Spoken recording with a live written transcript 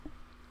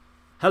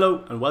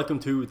Hello and welcome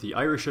to the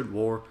Irish at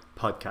War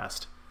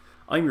podcast.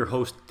 I'm your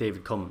host,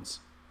 David Cummins.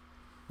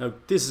 Now,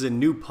 this is a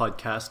new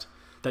podcast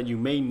that you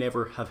may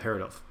never have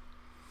heard of.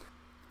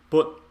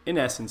 But in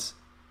essence,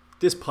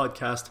 this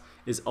podcast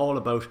is all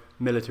about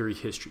military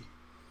history.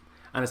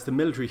 And it's the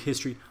military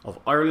history of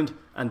Ireland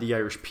and the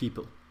Irish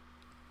people.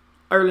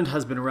 Ireland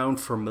has been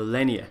around for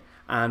millennia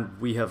and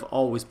we have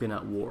always been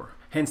at war,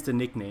 hence the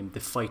nickname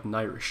the Fighting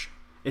Irish.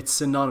 It's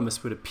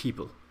synonymous with a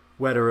people.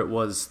 Whether it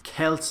was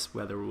Celts,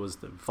 whether it was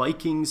the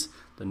Vikings,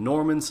 the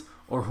Normans,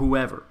 or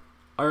whoever,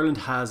 Ireland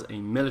has a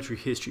military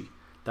history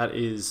that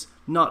is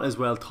not as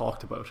well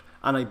talked about,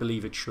 and I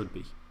believe it should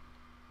be.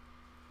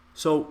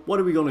 So, what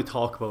are we going to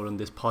talk about on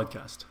this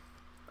podcast?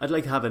 I'd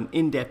like to have an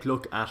in-depth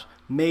look at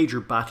major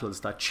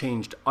battles that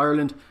changed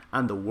Ireland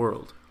and the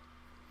world.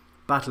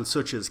 Battles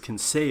such as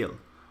Kinsale,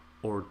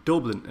 or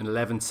Dublin in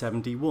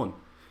 1171,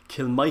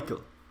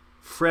 Kilmichael,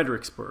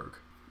 Fredericksburg,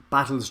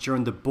 battles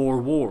during the Boer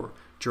War,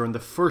 during the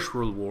First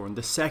World War and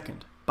the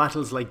Second,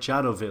 battles like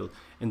Jadotville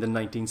in the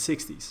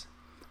 1960s.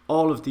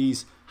 All of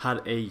these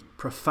had a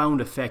profound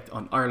effect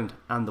on Ireland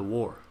and the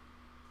war.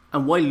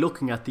 And while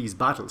looking at these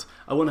battles,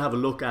 I want to have a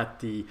look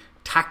at the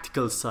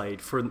tactical side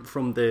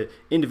from the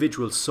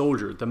individual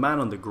soldier, the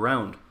man on the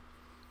ground,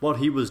 what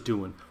he was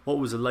doing, what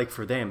was it like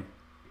for them.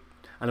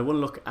 And I want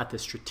to look at the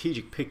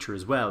strategic picture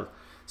as well,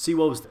 see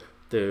what was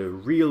the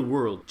real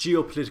world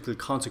geopolitical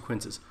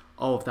consequences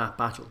of that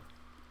battle.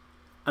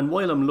 And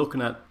while I'm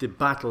looking at the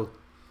battle,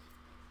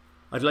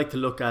 I'd like to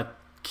look at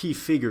key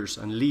figures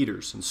and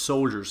leaders and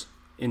soldiers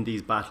in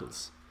these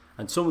battles.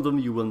 And some of them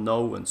you will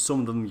know and some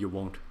of them you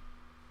won't.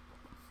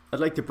 I'd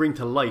like to bring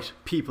to light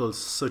people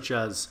such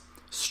as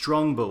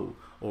Strongbow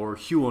or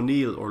Hugh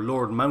O'Neill or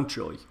Lord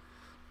Mountjoy,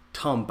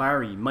 Tom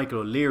Barry, Michael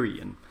O'Leary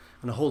and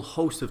a whole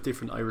host of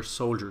different Irish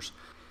soldiers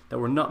that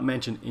were not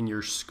mentioned in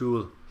your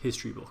school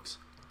history books.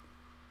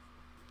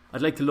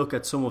 I'd like to look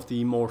at some of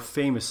the more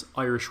famous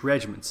Irish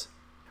regiments.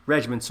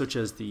 Regiments such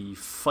as the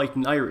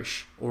Fighting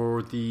Irish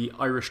or the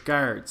Irish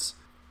Guards,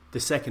 the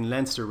 2nd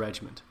Leinster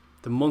Regiment,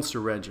 the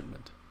Munster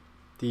Regiment,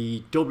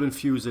 the Dublin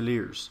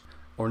Fusiliers,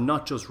 or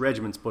not just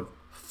regiments but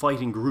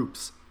fighting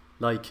groups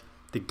like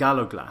the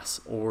Gallowglass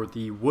or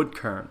the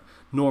Woodcairn,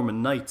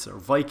 Norman Knights or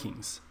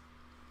Vikings.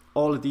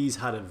 All of these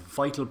had a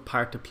vital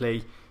part to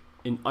play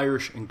in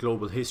Irish and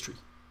global history.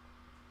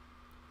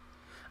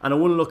 And I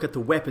want to look at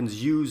the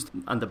weapons used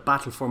and the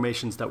battle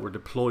formations that were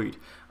deployed,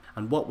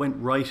 and what went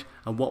right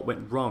and what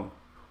went wrong.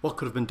 What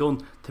could have been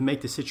done to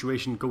make the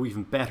situation go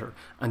even better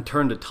and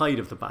turn the tide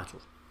of the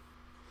battle.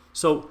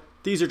 So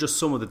these are just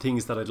some of the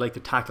things that I'd like to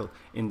tackle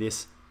in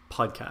this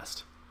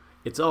podcast.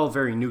 It's all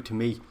very new to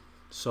me,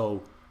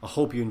 so I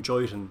hope you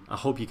enjoy it and I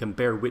hope you can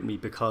bear with me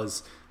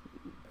because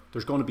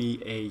there's going to be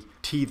a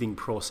teething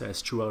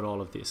process throughout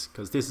all of this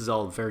because this is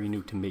all very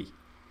new to me.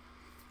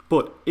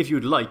 But if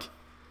you'd like,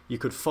 you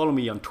could follow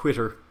me on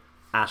Twitter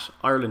at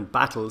Ireland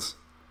Battles,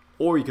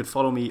 or you could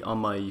follow me on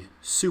my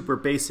super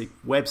basic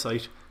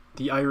website,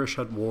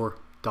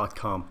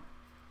 theirishatwar.com.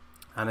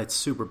 And it's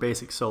super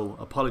basic, so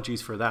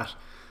apologies for that.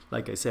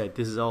 Like I said,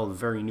 this is all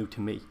very new to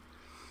me.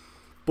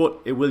 But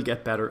it will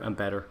get better and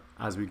better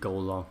as we go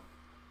along.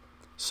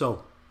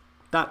 So,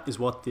 that is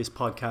what this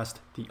podcast,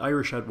 The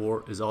Irish at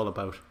War, is all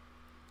about.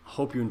 I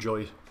hope you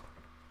enjoy it.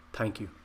 Thank you.